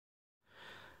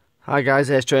Hi guys,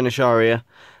 it's Trainer Shaw here.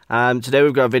 Today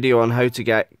we've got a video on how to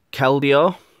get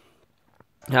keldeo.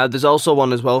 There's also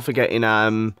one as well for getting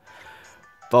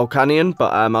Volcanion,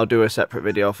 but I'll do a separate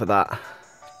video for that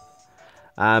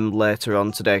later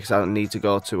on today because I need to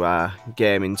go to a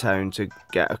game in town to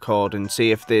get a code and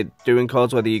see if they're doing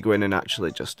codes, whether you go in and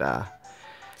actually just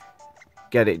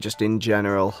get it just in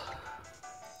general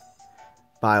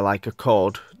by like a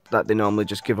code that they normally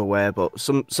just give away, but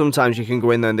sometimes you can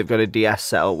go in there and they've got a DS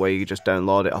set up where you just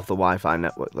download it off the Wi-Fi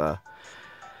network there.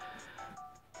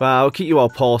 But I'll keep you all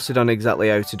posted on exactly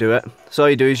how to do it. So all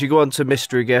you do is you go onto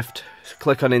mystery gift,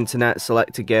 click on internet,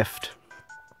 select a gift,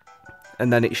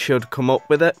 and then it should come up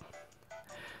with it.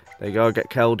 There you go, get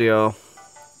keldeo.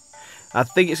 I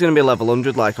think it's going to be level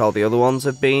 100 like all the other ones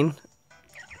have been.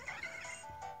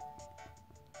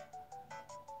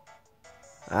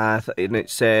 And it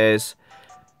says...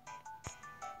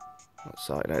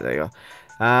 Sorry, no, there you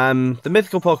go. The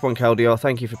mythical Pokemon keldeo,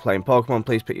 thank you for playing Pokemon.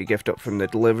 Please pick your gift up from the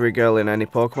delivery girl in any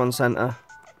Pokemon Center.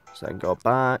 So then go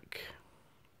back.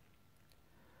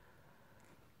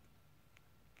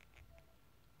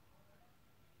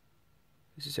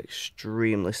 This is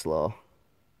extremely slow.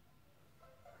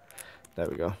 There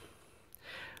we go.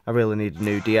 I really need a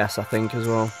new DS, I think, as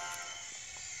well.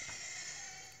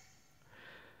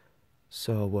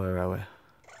 So, where are we?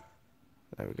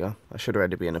 There we go. I should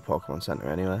already be in a Pokemon Center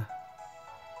anyway.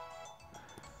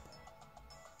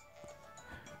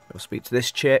 I'll speak to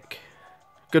this chick.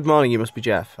 Good morning, you must be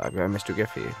Jeff. I've got a mystery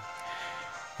gift for you.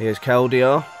 Here's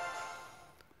keldeo.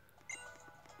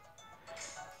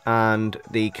 And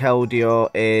the keldeo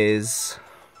is...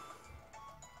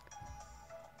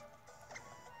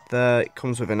 there. It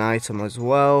comes with an item as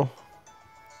well.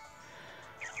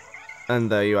 And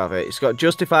there you have it. It's got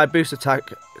justified boost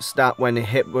attack stat when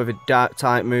hit with a dark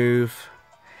type move.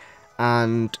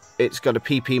 And it's got a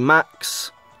PP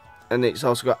max. And it's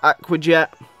also got Aqua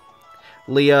Jet,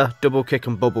 Leer, double kick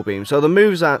and bubble beam. So the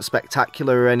moves aren't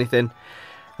spectacular or anything.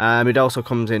 It also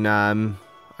comes in, I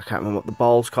can't remember what the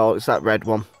ball's called. It's that red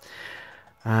one.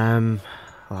 Well,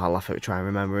 I'll have to try and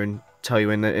remember and tell you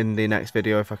in the next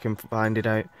video if I can find it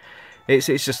out. It's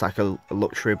just like a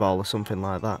luxury ball or something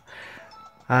like that.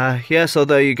 Yeah, so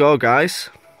there you go, guys.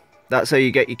 That's how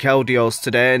you get your keldeos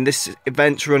today, and this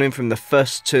event's running from the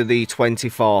 1st to the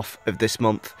 24th of this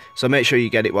month, so make sure you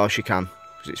get it whilst you can,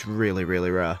 because it's really,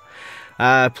 really rare.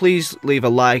 Please leave a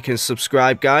like and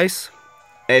subscribe, guys.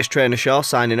 It's Trainer Shaw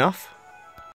signing off.